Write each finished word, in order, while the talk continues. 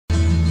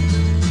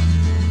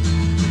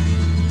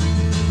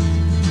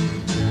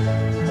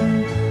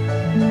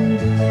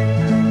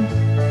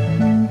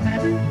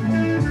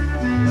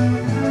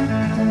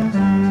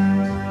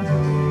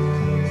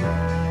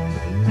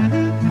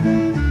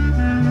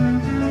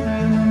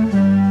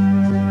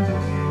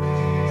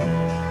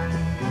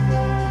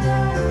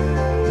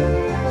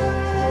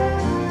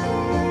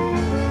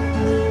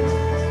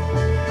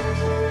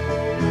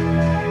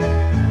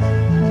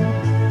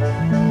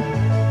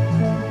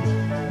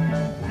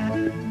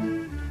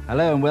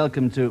Hello and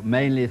welcome to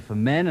Mainly for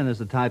Men, and as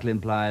the title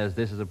implies,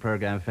 this is a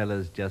program,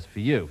 fellas, just for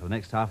you. For the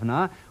next half an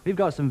hour, we've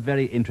got some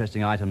very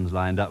interesting items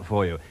lined up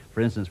for you.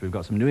 For instance, we've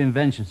got some new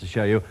inventions to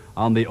show you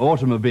on the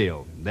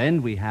automobile.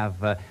 Then we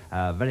have a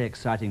very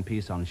exciting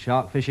piece on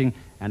shark fishing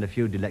and a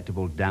few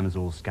delectable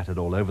damsels scattered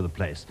all over the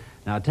place.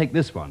 Now, take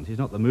this one. She's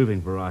not the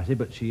moving variety,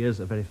 but she is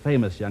a very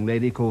famous young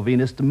lady called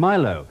Venus de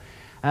Milo.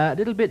 A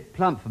little bit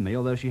plump for me,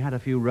 although she had a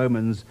few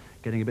Romans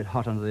getting a bit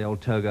hot under the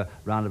old toga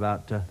round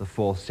about the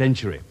 4th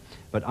century.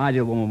 But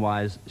ideal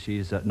woman-wise,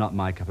 she's not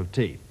my cup of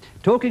tea.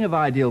 Talking of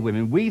ideal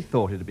women, we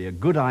thought it would be a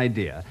good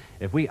idea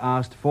if we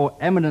asked 4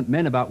 eminent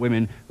men about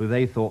women who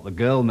they thought the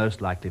girl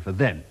most likely for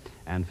them.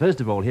 And first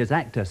of all, here's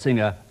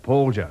actor-singer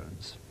Paul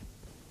Jones.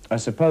 I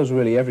suppose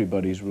really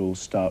everybody's rules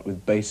start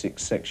with basic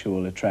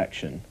sexual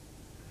attraction.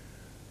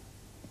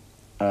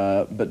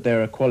 But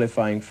there are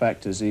qualifying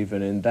factors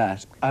even in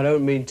that. I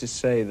don't mean to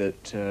say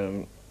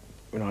that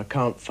I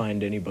can't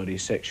find anybody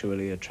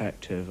sexually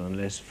attractive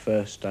unless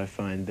first I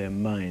find their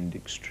mind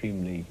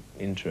extremely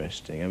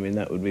interesting. I mean,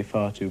 that would be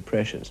far too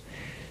precious.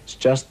 It's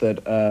just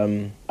that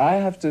I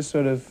have to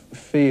sort of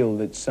feel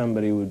that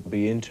somebody would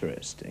be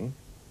interesting.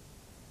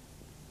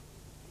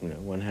 You know,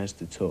 one has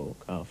to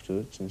talk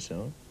afterwards and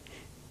so on.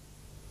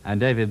 And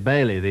David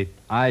Bailey, the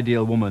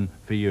ideal woman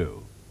for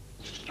you.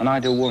 An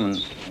ideal woman,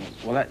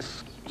 well,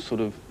 that's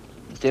sort of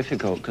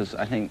difficult because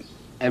I think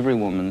every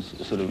woman's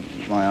sort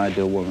of my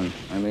ideal woman.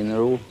 I mean,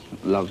 they're all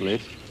lovely.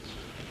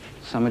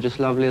 Some are just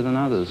lovelier than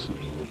others.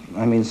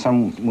 I mean,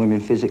 some women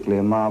physically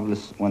are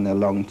marvellous when they're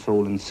long,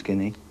 tall and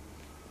skinny,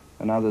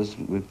 and others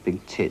with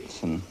big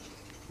tits. And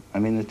I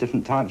mean, there's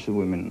different types of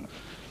women.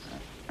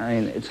 I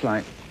mean, it's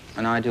like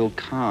an ideal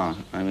car.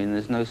 I mean,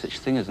 there's no such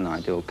thing as an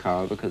ideal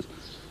car because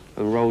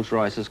a Rolls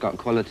Royce has got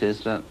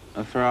qualities that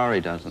a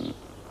Ferrari doesn't.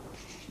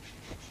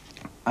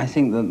 I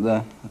think that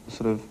the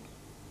sort of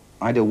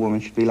ideal woman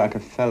should be like a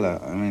fella.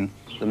 I mean,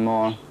 the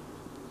more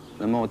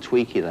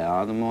tweaky they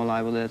are, the more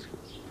liable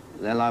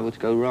they're liable to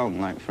go wrong,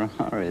 like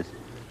Ferraris.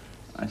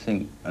 I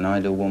think an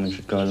ideal woman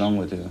should go along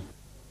with you.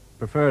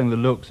 Preferring the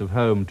looks of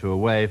home to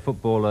away,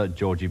 footballer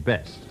Georgie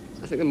Best.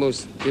 I think the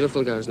most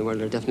beautiful girls in the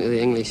world are definitely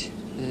the English.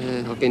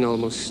 I've been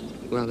almost,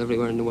 well,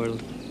 everywhere in the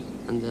world,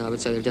 and I would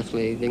say they're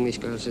definitely, the English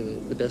girls are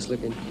the best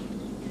looking.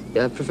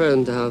 Yeah, I prefer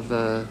them to have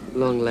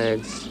long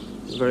legs,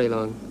 very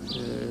long,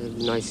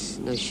 nice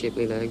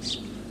shapely legs.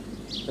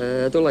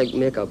 I don't like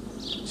makeup,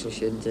 so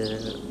she'd have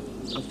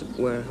to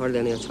wear hardly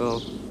any at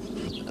all.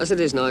 As it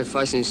is now,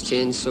 fashions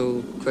change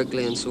so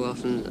quickly and so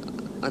often.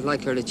 I'd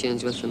like her to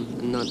change with them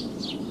and not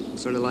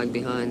sort of lag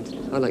behind.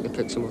 I'd like to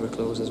pick some of her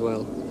clothes as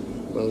well.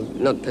 Well,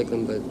 not pick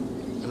them, but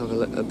have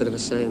a bit of a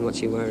say in what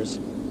she wears.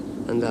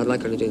 And I'd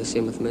like her to do the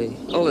same with me.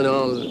 All in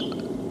all,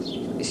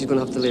 she's going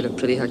to have to lead a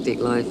pretty hectic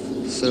life.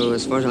 So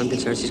as far as I'm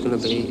concerned, she's going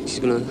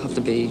to have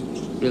to be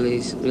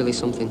really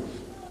something.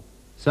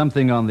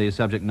 Something on the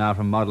subject now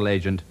from model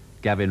agent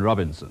Gavin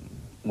Robinson.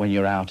 When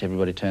you're out,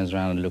 everybody turns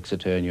around and looks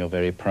at her and you're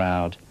very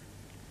proud.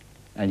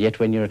 And yet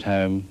when you're at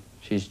home,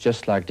 she's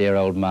just like dear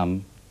old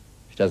mum.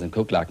 She doesn't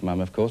cook like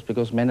mum, of course,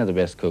 because men are the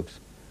best cooks.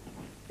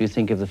 You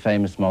think of the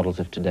famous models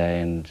of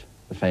today and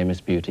the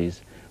famous beauties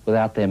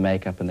without their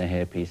makeup and their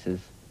hairpieces.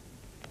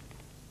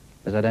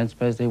 But I don't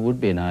suppose there would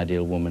be an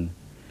ideal woman.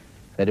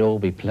 They'd all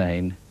be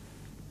plain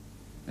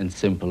and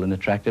simple and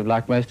attractive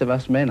like most of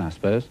us men, I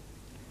suppose.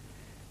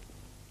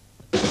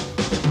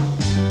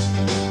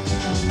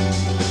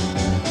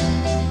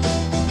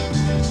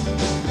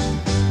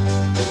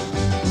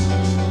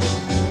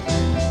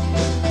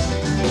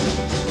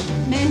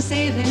 Men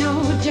say they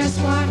know just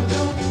what to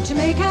do to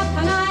make up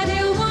an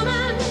ideal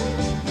woman.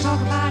 Talk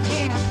about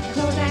hair, the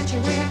clothes that you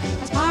wear,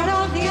 as part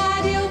of the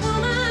ideal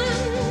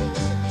woman.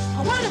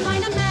 I want to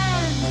find a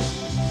man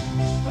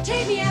who'll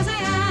take me as I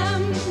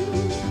am.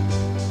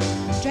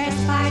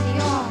 Dressed by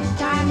Dior,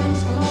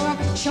 diamonds galore,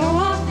 show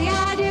off the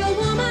ideal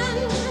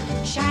woman.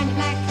 Shiny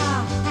black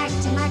car,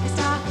 acting like a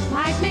star,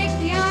 might make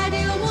the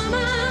ideal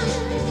woman.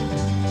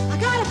 I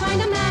gotta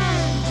find a man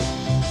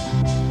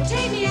who'll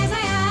take me as I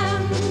am.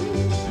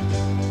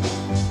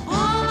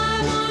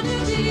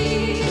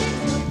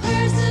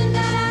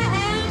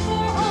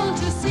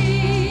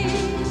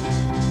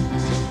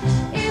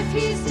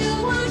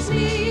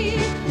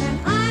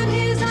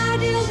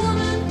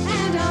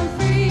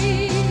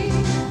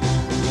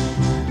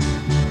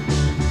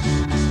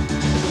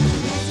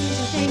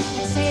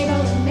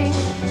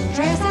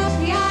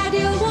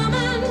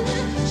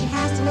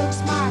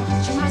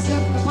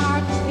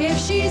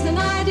 She's an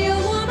ideal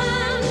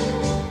woman.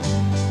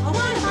 I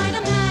want to find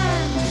a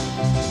man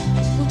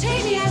who'll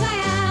take me as I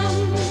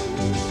am.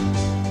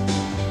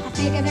 I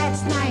figure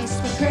that's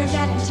nice with curves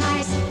that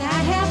entice.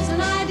 That helps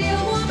an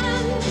ideal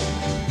woman.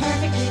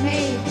 Perfectly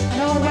made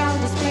and all well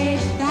displayed.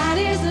 That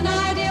is an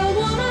ideal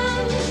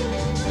woman.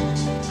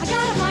 I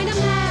gotta find a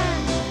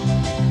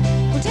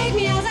man who'll take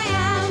me as I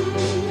am.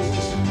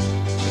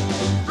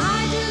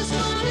 I just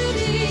want to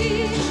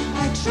be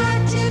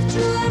attractive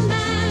to a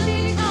man.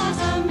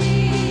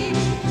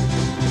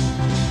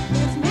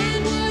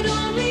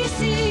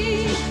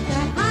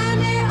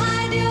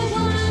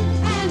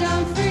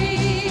 Free.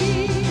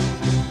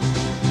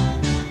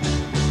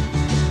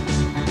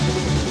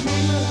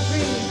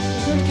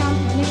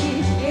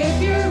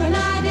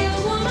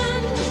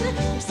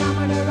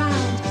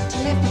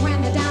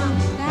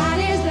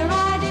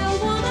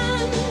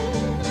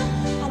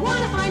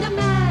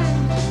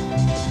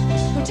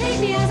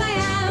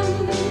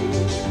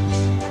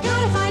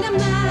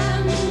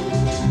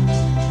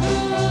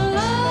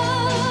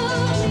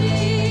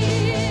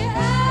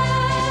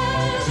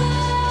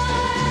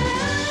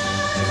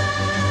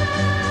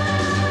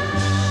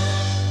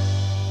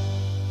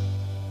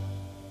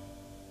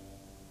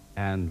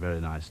 and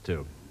very nice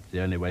too. It's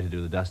the only way to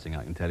do the dusting,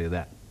 I can tell you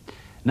that.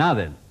 Now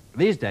then,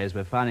 these days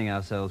we're finding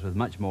ourselves with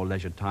much more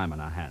leisure time on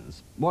our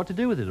hands. What to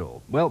do with it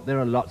all? Well, there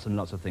are lots and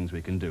lots of things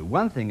we can do.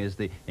 One thing is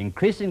the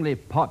increasingly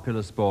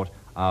popular sport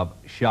of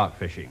shark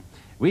fishing.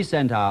 We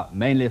sent our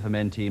Mainly for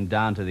Men team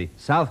down to the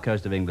south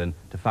coast of England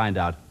to find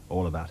out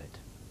all about it.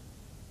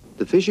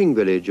 The fishing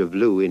village of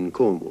Looe in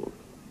Cornwall,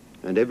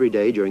 and every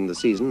day during the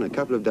season a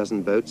couple of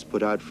dozen boats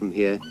put out from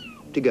here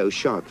to go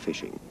shark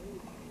fishing.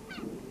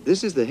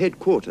 This is the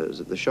headquarters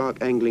of the Shark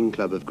Angling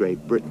Club of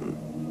Great Britain.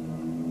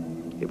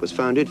 It was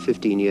founded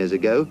 15 years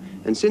ago,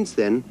 and since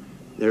then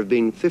there have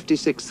been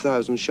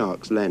 56,000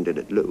 sharks landed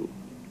at Looe.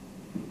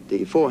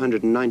 The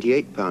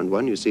 498-pound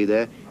one you see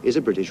there is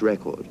a British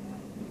record.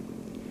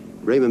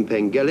 Raymond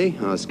Pengelly,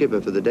 our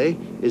skipper for the day,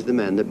 is the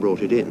man that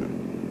brought it in.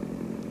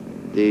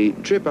 The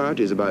trip out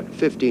is about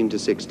 15 to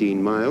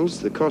 16 miles.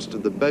 The cost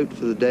of the boat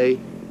for the day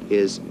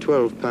is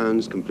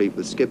 £12, complete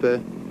with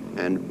skipper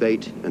and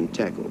bait and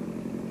tackle.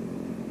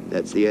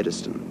 That's the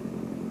Eddystone.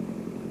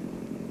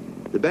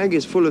 The bag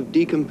is full of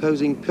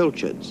decomposing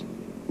pilchards,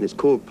 and it's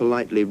called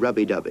politely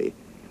rubby-dubby.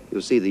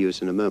 You'll see the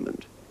use in a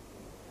moment.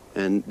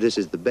 And this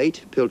is the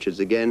bait, pilchards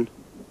again,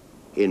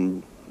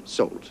 in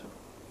salt.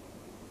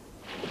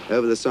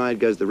 Over the side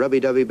goes the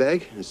rubby-dubby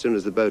bag. As soon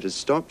as the boat has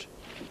stopped,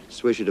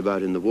 swish it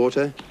about in the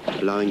water,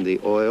 allowing the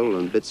oil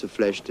and bits of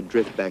flesh to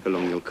drift back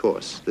along your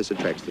course. This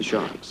attracts the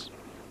sharks.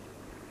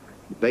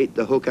 Bait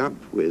the hook up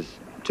with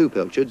 2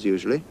 pilchards,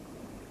 usually.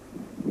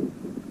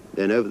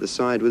 Then over the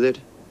side with it,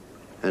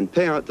 and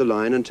pay out the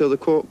line until the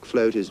cork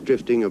float is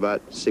drifting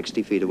about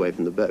 60 feet away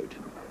from the boat.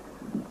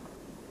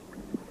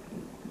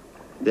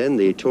 Then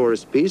the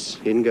tourist piece,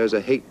 in goes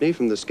a halfpenny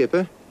from the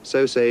skipper,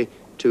 so say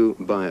to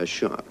buy a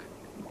shark.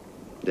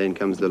 Then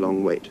comes the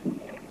long wait.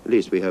 At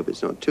least we hope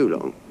it's not too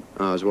long.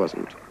 Ours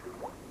wasn't.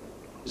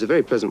 It's a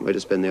very pleasant way to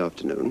spend the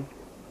afternoon.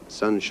 The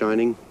sun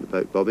shining, the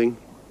boat bobbing,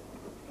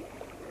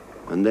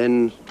 and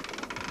then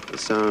the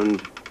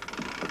sound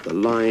of the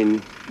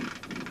line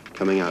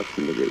coming out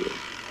from the reel.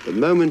 The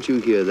moment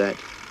you hear that,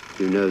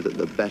 you know that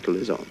the battle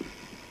is on.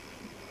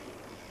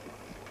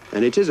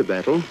 And it is a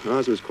battle.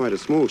 Ours was quite a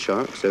small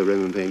shark, so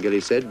Raymond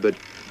Pengelly said, but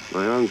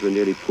my arms were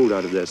nearly pulled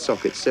out of their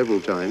sockets several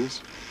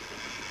times.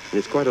 And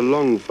it's quite a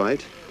long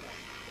fight.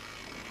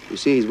 You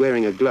see he's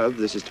wearing a glove.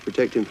 This is to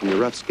protect him from the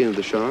rough skin of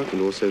the shark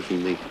and also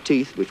from the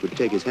teeth, which would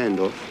take his hand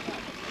off.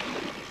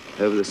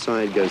 Over the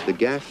side goes the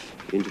gaff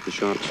into the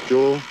shark's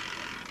jaw,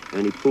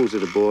 and he pulls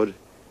it aboard.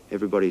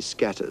 Everybody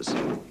scatters.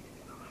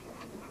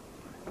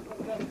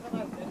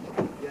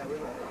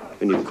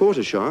 When you've caught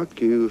a shark,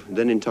 you're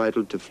then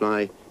entitled to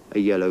fly a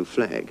yellow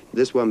flag.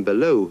 This one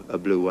below a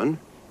blue one,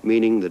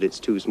 meaning that it's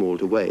too small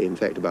to weigh, in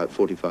fact about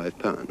 45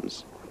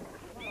 pounds.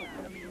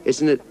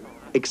 It's an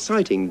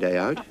exciting day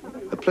out,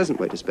 a pleasant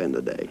way to spend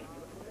the day.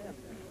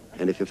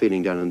 And if you're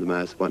feeling down in the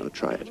mouth, why not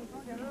try it?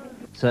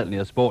 Certainly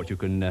a sport you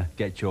can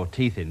get your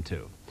teeth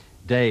into.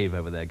 Dave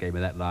over there gave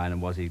me that line,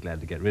 and was he glad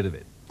to get rid of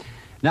it.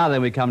 Now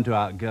then, we come to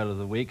our girl of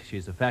the week.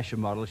 She's a fashion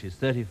model. She's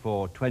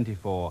 34,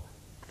 24,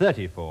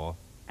 34,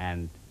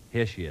 and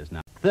here she is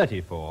now.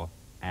 34,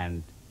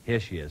 and here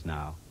she is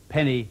now.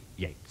 Penny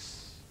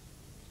Yates.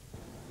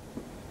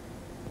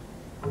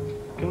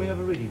 Can we have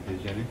a reading,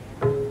 please, Jenny?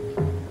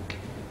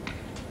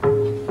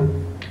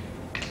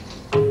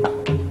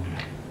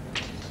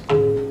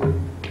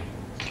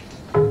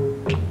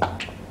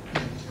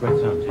 Great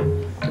sound, Jim.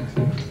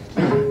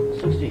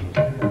 16.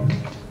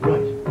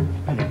 Right.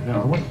 Penny,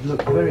 now I want it to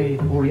look very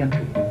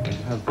oriental.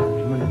 Have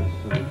tremendous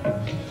sort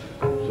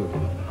of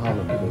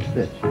Harlem sort of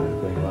bits, you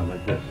know, going around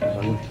like this. So I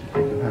want you to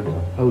take your hands up,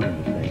 holding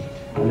the thing,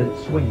 and let it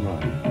swing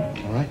round.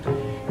 All right?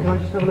 Can I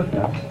just have a look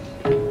now?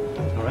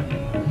 All right?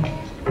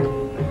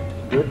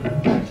 Good.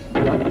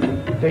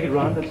 Right. Take it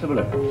round, let's have a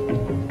look.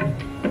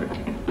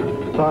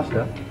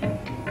 Faster.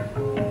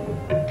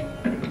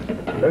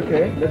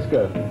 Okay, let's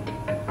go.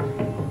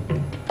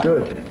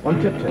 Good.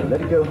 On tiptoe,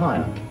 let it go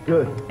higher.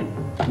 Good.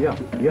 Yeah,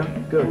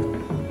 good.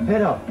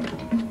 Head up.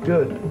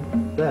 Good.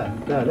 There,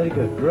 let it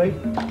go. Great.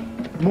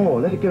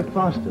 More, let it go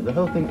faster, the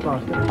whole thing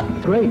faster.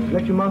 Great,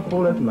 let your mouth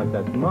fall open like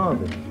that.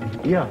 Marvelous.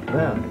 Yeah,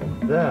 there.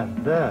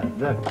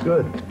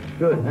 Good.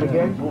 And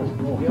again. More.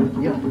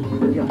 Yeah.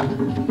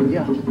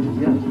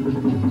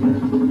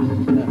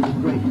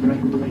 Great.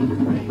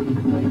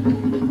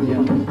 Yeah.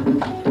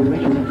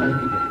 Raise yourself up.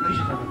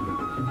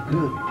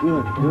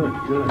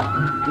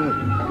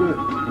 Good.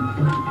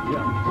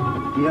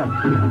 Yeah.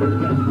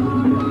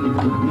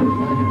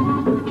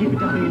 Keep it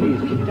down on your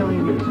knees.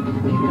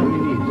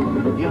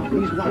 Yeah,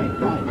 knees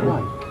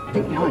wide.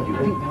 Think behind you.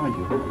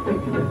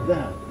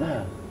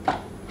 There.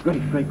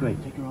 Great.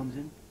 Take your arms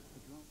in.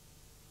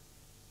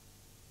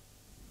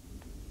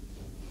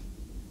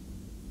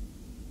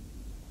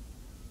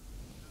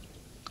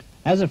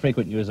 As a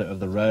frequent user of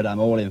the road,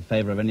 I'm all in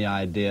favour of any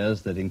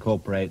ideas that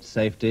incorporate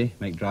safety,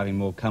 make driving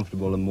more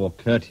comfortable and more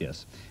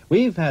courteous.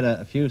 We've had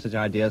a few such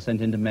ideas sent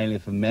in Mainly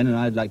for Men, and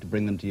I'd like to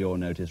bring them to your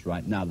notice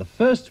right now. The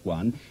first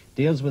one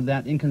deals with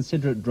that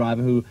inconsiderate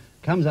driver who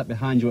comes up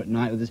behind you at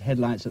night with his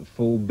headlights at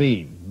full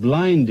beam,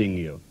 blinding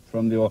you.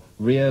 from your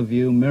rear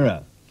view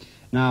mirror.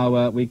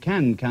 Now, we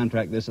can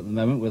counteract this at the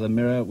moment with a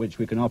mirror which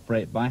we can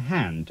operate by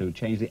hand to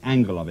change the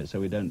angle of it so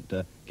we don't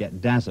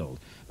get dazzled.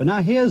 But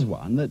now here's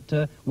one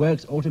that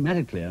works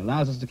automatically and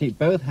allows us to keep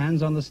both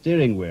hands on the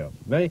steering wheel.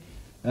 Very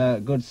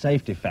good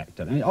safety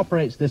factor. And it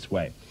operates this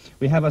way.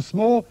 We have a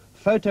small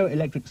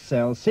photoelectric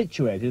cell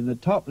situated in the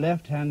top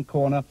left-hand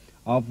corner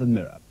of the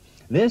mirror.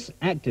 This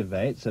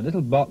activates a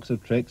little box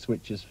of tricks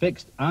which is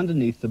fixed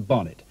underneath the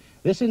bonnet.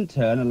 This in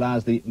turn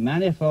allows the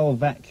manifold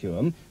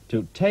vacuum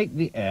to take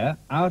the air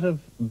out of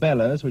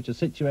bellows which are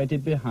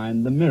situated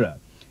behind the mirror.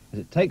 As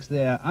it takes the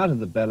air out of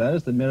the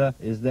bellows, the mirror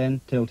is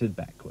then tilted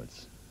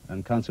backwards,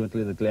 and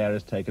consequently the glare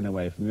is taken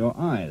away from your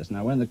eyes.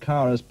 Now, when the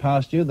car has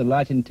passed you, the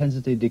light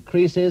intensity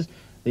decreases,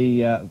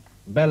 the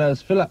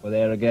bellows fill up with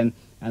air again,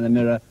 and the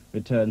mirror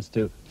returns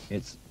to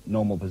its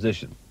normal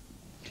position.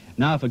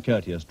 Now for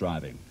courteous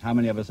driving. How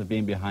many of us have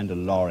been behind a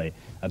lorry,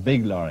 a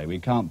big lorry? We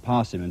can't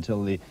pass him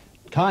until the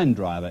kind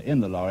driver in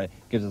the lorry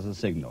gives us a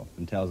signal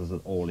and tells us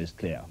that all is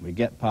clear. We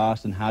get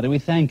past, and how do we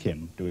thank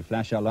him? Do we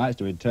flash our lights?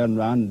 Do we turn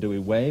around and do we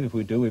wave? If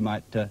we do, we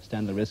might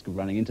stand the risk of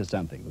running into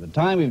something. By the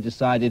time we've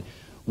decided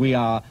we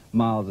are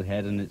miles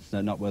ahead and it's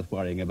not worth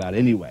worrying about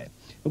anyway.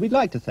 But we'd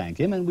like to thank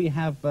him, and we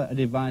have a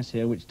device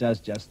here which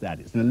does just that.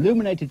 It's an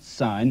illuminated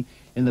sign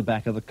in the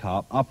back of the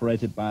car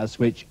operated by a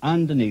switch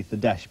underneath the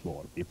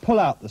dashboard. We pull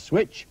out the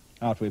switch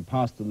after we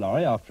pass the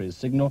lorry, after his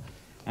signal,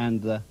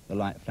 and the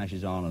light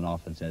flashes on and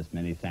off and says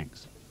many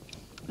thanks.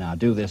 Now, I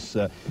do this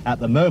at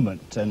the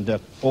moment, and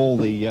all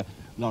the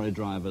lorry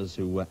drivers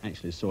who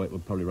actually saw it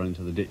would probably run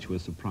into the ditch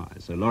with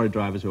surprise. So lorry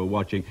drivers who are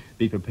watching,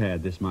 be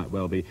prepared. This might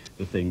well be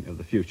the thing of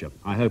the future.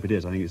 I hope it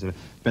is. I think it's a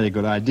very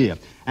good idea.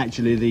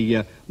 Actually,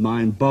 the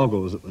mind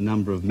boggles at the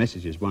number of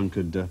messages one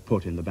could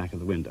put in the back of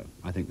the window.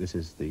 I think this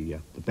is the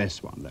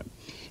best one, though.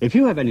 If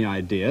you have any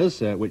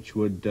ideas which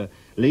would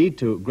lead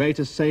to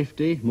greater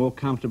safety, more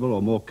comfortable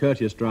or more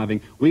courteous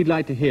driving, we'd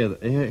like to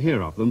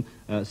hear of them,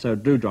 so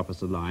do drop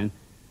us a line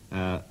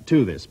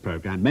to this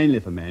programme, mainly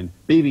for men,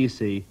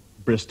 BBC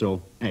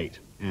Bristol 8.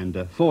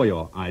 And for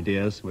your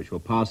ideas, which we'll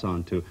pass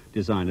on to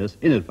designers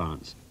in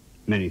advance,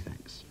 many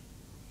thanks.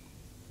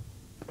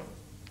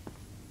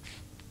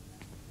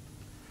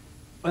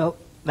 Well,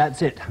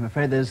 that's it. I'm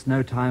afraid there's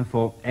no time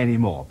for any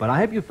more. But I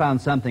hope you found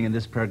something in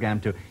this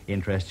programme to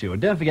interest you.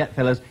 And don't forget,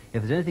 fellas,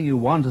 if there's anything you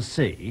want to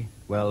see,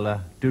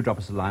 well, do drop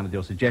us a line with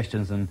your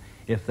suggestions, and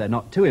if they're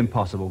not too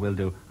impossible, we'll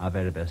do our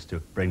very best to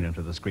bring them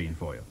to the screen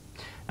for you.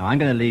 Now, I'm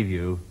going to leave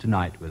you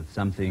tonight with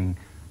something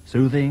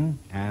soothing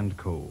and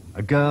cool.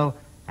 A girl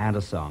and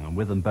a song. And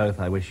with them both,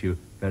 I wish you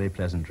very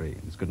pleasant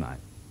dreams. Good night.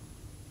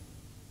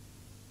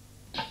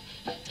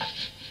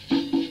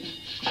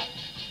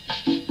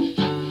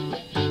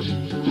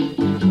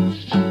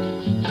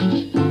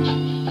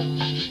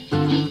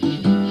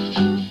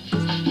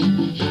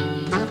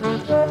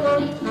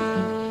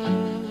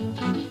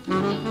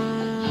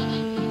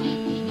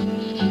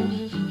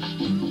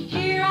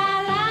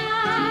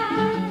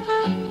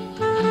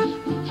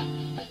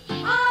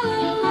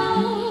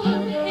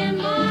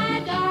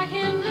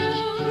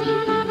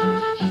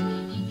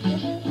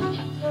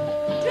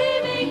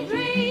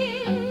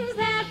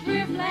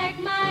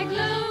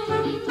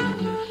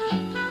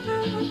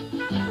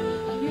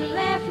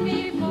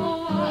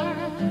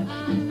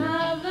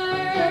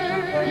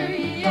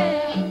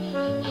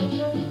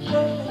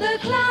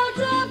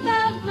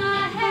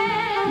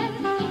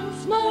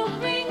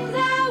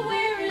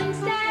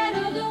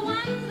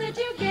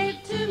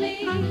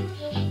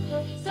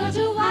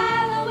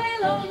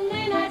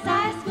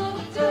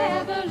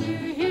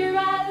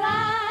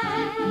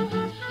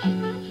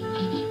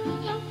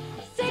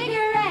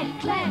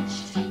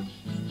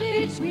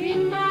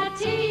 Between my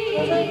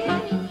teeth,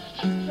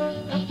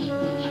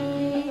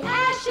 the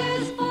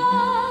ashes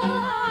fall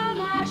on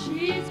my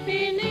sheets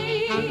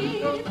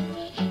beneath,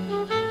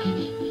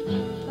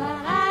 but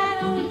I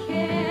don't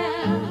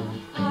care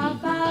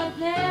about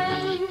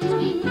them.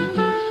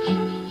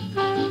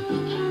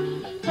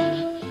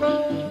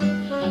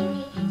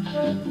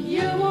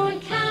 You